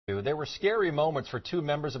There were scary moments for two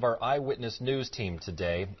members of our Eyewitness News team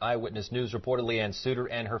today. Eyewitness News reporter Leanne Suter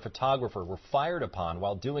and her photographer were fired upon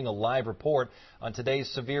while doing a live report on today's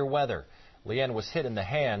severe weather. Leanne was hit in the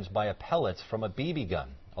hands by a pellet from a BB gun.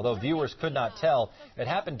 Although viewers could not tell, it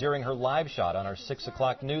happened during her live shot on our 6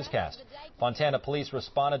 o'clock newscast. Fontana police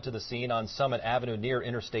responded to the scene on Summit Avenue near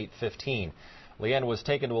Interstate 15. Leanne was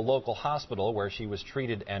taken to a local hospital where she was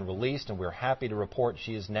treated and released, and we're happy to report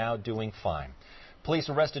she is now doing fine. Police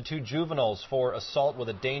arrested two juveniles for assault with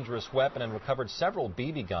a dangerous weapon and recovered several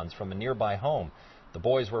BB guns from a nearby home. The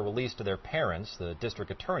boys were released to their parents. The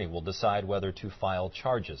district attorney will decide whether to file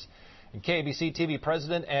charges. And KABC TV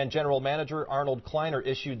President and General Manager Arnold Kleiner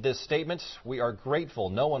issued this statement: "We are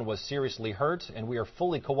grateful no one was seriously hurt, and we are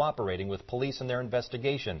fully cooperating with police in their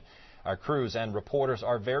investigation. Our crews and reporters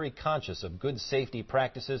are very conscious of good safety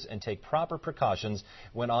practices and take proper precautions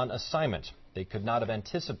when on assignment. They could not have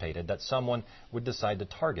anticipated that someone would decide to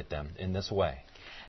target them in this way."